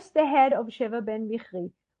with just the head of Sheva ben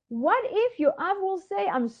Bichri? What if Yoav will say,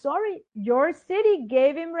 I'm sorry, your city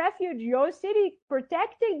gave him refuge, your city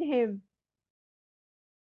protected him?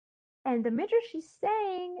 And the Midrash is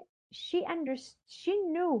saying she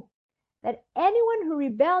knew that anyone who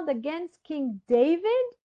rebelled against King David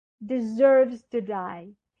deserves to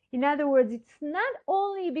die. In other words, it's not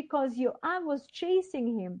only because Yoav was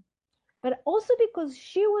chasing him, but also because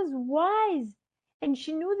she was wise and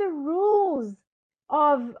she knew the rules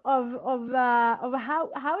of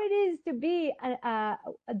how it is to be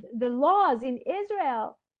the laws in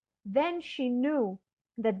Israel. Then she knew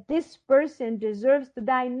that this person deserves to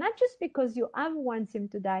die, not just because Yoav wants him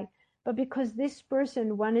to die, but because this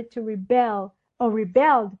person wanted to rebel or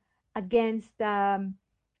rebelled against King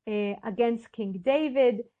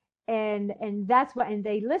David, and that's why. And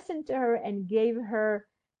they listened to her and gave her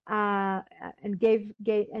and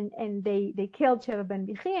they killed Sheva ben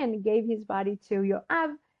Bichri and gave his body to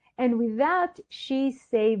Yoav, and with that she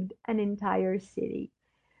saved an entire city.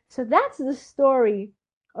 So that's the story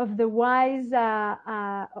of the wise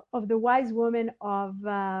woman of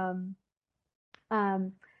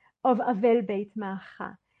Avel Beit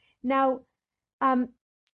Maacha. Now,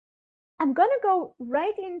 I'm going to go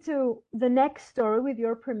right into the next story with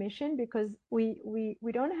your permission, because we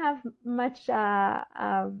don't have much. We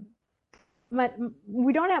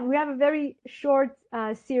have a very short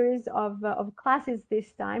series of classes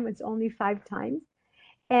this time. It's only 5 times,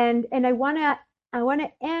 and I want to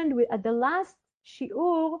end with, at the last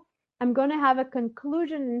shiur, I'm going to have a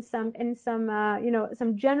conclusion and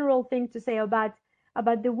some general thing to say about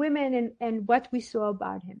the women and what we saw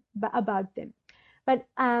about them. But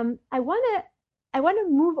I want to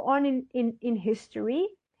move on in history,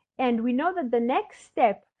 and we know that the next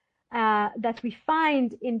step that we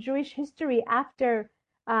find in Jewish history after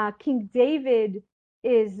King David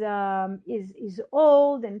is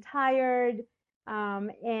old and tired,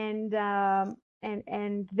 and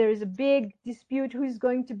there's a big dispute who's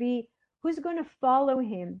going to follow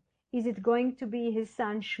him. Is it going to be his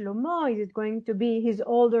son Shlomo? Is it going to be his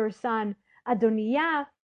older son Adoniah?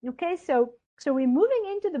 Okay, so we're moving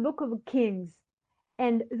into the book of Kings,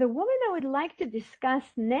 and the woman I would like to discuss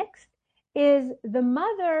next is the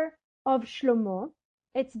mother of Shlomo.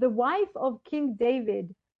 It's the wife of King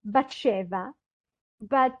David, Bathsheba.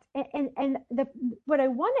 But what I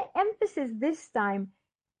want to emphasize this time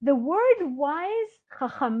The word wise,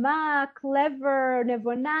 chachama, clever,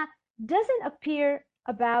 nevona, doesn't appear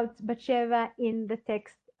about Bathsheba in the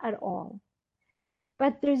text at all.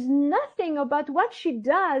 But there's nothing about what she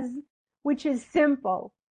does which is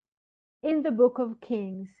simple in the book of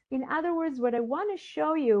Kings. In other words, what I want to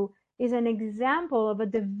show you is an example of a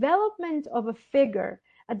development of a figure,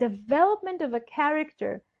 a development of a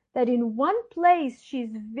character that in one place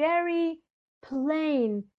she's very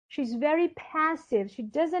plain, she's very passive, she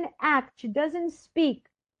doesn't act, she doesn't speak.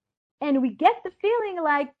 And we get the feeling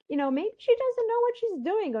like, maybe she doesn't know what she's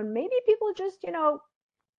doing, or maybe people just, tell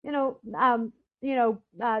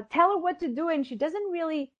her what to do, and she doesn't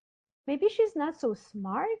really, maybe she's not so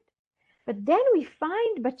smart. But then we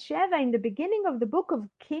find Bathsheba in the beginning of the book of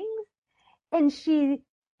Kings, and she's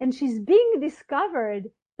being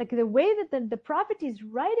discovered, like the way that the prophet is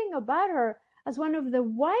writing about her as one of the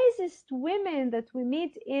wisest women that we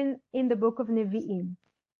meet in the book of Nevi'im.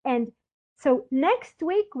 And so next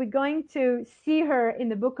week we're going to see her in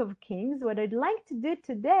the book of Kings. What I'd like to do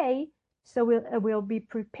today, so we'll be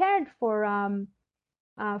prepared for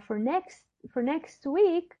next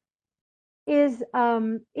week, is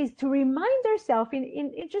to remind ourselves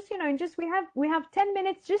in just we have 10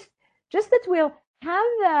 minutes just that we'll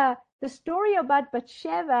have the story about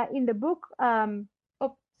Bathsheba in the book.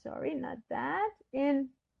 Sorry, not that. Wait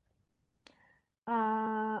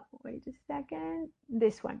a second.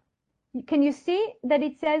 This one. Can you see that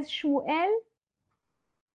it says Shmuel?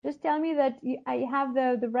 Just tell me that I have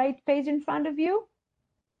the right page in front of you.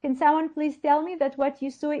 Can someone please tell me that what you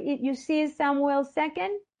see is Samuel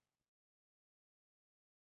 2nd?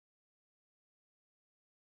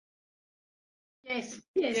 Yes.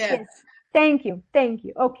 Yes. Thank you.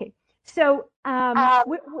 Okay. So,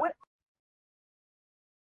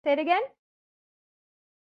 say it again.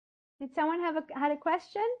 Did someone had a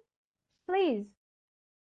question? Please.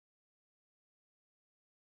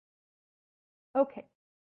 Okay.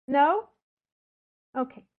 No?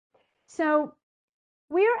 Okay. So,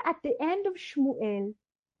 we're at the end of Shmuel.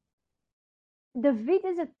 David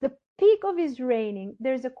is at the peak of his reigning.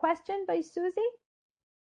 There's a question by Susie?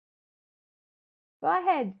 Go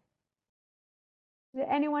ahead. Is there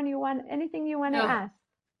anything you want to ask?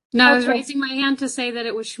 No, okay. I was raising my hand to say that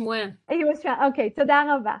it was Shmuel. He was trying. Okay, toda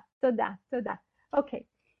raba. Toda. Okay.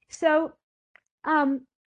 So, on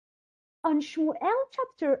Shmuel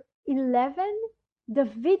chapter 11,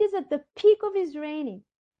 David is at the peak of his reigning.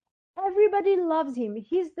 Everybody loves him.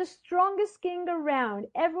 He's the strongest king around.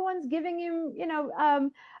 Everyone's giving him,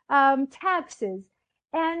 taxes,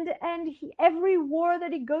 and every war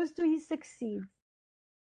that he goes to, he succeeds.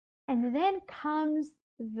 And then comes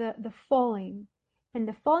the falling, and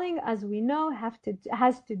the falling, as we know, has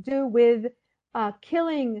to do with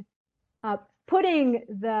killing, putting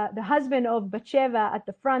the husband of Bathsheba at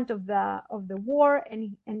the front of the war,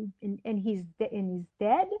 and he's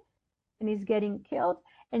dead, and he's getting killed,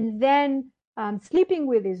 and then sleeping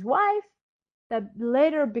with his wife, that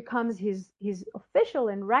later becomes his official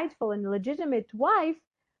and rightful and legitimate wife.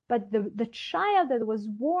 But the child that was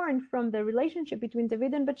born from the relationship between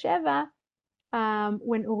David and Bathsheba,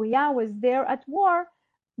 when Uriah was there at war,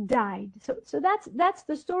 died. So that's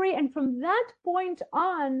the story. And from that point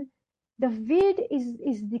on, David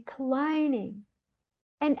is declining.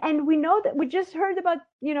 And we know that we just heard about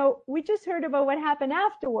what happened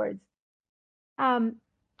afterwards.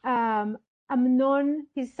 Amnon,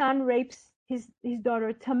 his son, rapes his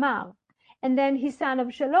daughter Tamar, and then his son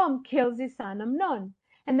Avshalom kills his son Amnon,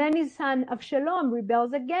 and then his son Avshalom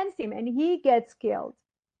rebels against him, and he gets killed.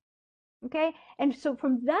 Okay, and so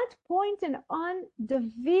from that point and on,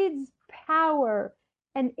 David's power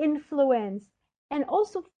and influence, and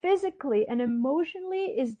also physically and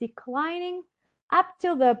emotionally, is declining up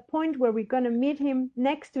till the point where we're going to meet him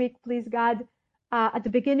next week, please God, at the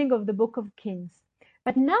beginning of the book of Kings.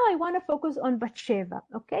 But now I want to focus on Bathsheba.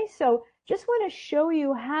 Okay, so just want to show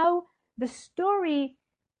you how the story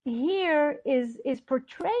here is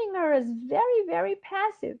portraying her as very, very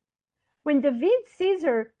passive. When David sees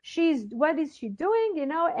her, what is she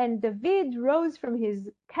doing? And David rose from his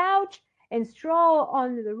couch and strolled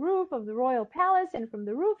on the roof of the royal palace, and from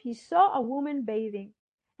the roof he saw a woman bathing,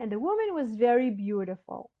 and the woman was very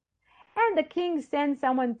beautiful. And the king sends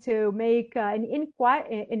someone to make an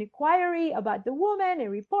inquiry about the woman,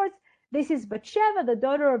 and reports, this is Bathsheba, the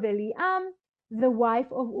daughter of Eliam, the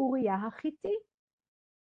wife of Uriah HaChitti.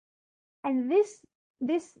 And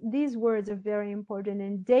these words are very important.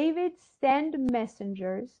 And David sent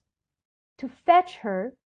messengers to fetch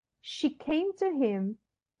her. She came to him,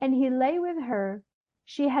 and he lay with her.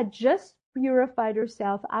 She had just purified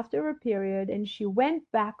herself after a period, and she went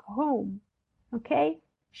back home. Okay?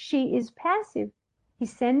 she is passive.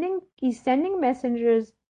 He's sending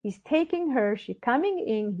messengers. He's taking her. She's coming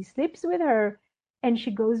in. He sleeps with her, and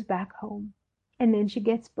she goes back home. And then she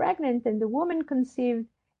gets pregnant, and the woman conceived,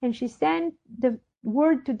 and she sent the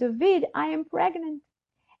word to David, I am pregnant.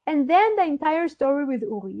 And then the entire story with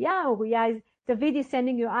Uriah. David is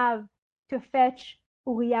sending Yoav to fetch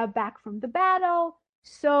Uriah back from the battle,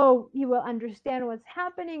 so he will understand what's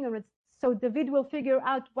happening, and so David will figure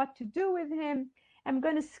out what to do with him. I'm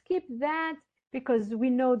going to skip that because we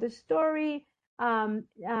know the story, and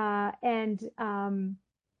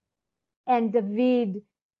David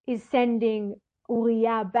is sending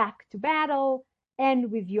Uriah back to battle,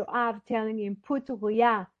 and with Yoav telling him, put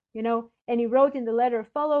Uriah, and he wrote in the letter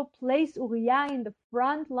follow, place Uriah in the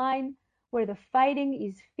front line where the fighting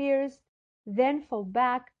is fierce, then fall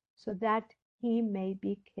back so that he may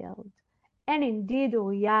be killed. And indeed,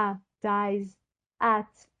 Uriah dies at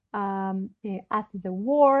the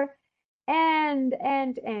war, and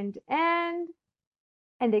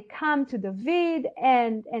they come to David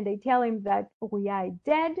and they tell him that Uriah is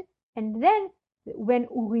dead. And then when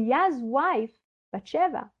Uriah's wife,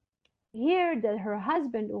 Bathsheba, heard that her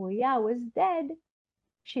husband Uriah was dead,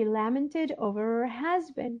 she lamented over her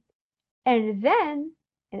husband. And then,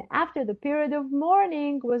 and after the period of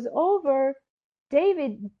mourning was over,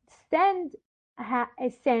 David sent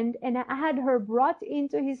and had her brought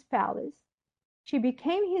into his palace. She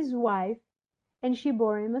became his wife, and she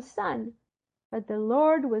bore him a son. But the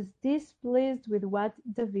Lord was displeased with what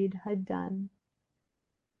David had done.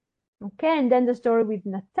 Okay, and then the story with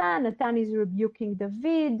Nathan. Nathan is rebuking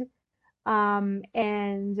David, and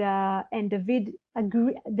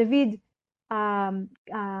David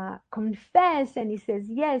confess, and he says,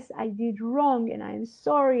 yes, I did wrong, and I am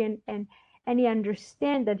sorry, and he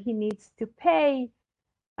understands that he needs to pay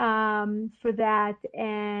for that,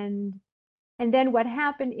 and then what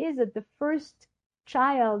happened is that the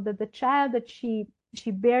child that she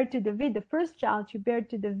bare to David, the first child she bare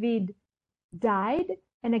to David, died.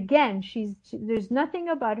 And again, there's nothing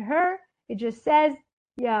about her. It just says,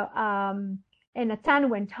 and Nathan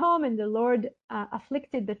went home, and the Lord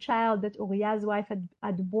afflicted the child that Uriah's wife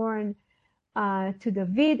had born to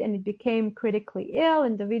David, and it became critically ill.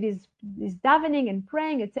 And David is davening and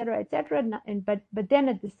praying, etc., etc. But then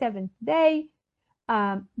at the seventh day,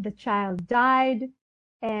 the child died,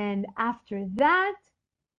 and after that,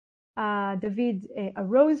 David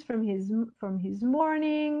arose from his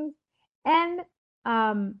mourning, and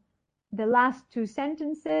the last two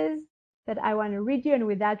sentences that I want to read you, and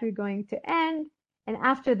with that we're going to end. And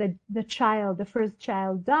after the first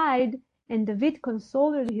child died, and David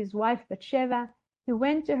consoled his wife Bathsheba, he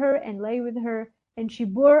went to her and lay with her, and she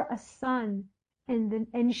bore a son,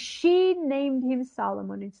 and she named him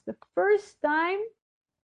Solomon. It's the first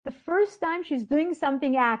time she's doing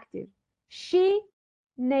something active. She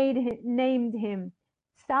named him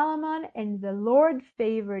Solomon, and the Lord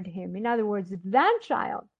favored him. In other words, that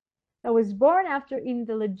child that was born in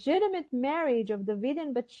the legitimate marriage of David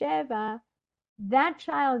and Bathsheba, that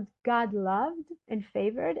child God loved and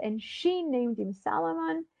favored, and she named him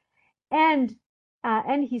Solomon. And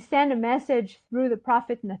he sent a message through the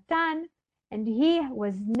prophet Nathan, and he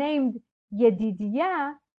was named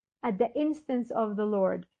Yedidiah at the instance of the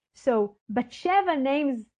Lord. So Bathsheba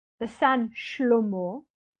names the son Shlomo,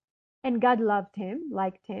 and God liked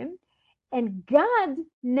him, and God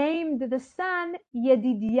named the son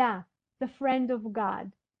Yedidiah, the friend of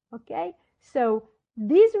God. Okay, so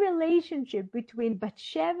this relationship between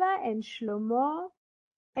Bathsheba and Shlomo,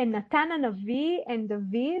 and Nathan Hanavi and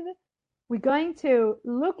David, we're going to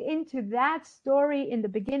look into that story in the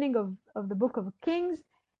beginning of the book of Kings,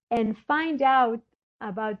 and find out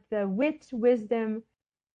about the wit, wisdom,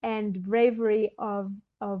 and bravery of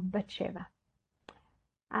Bathsheba.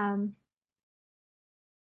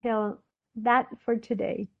 So that for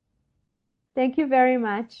today. Thank you very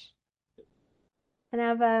much, and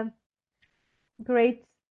have a great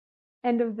end of the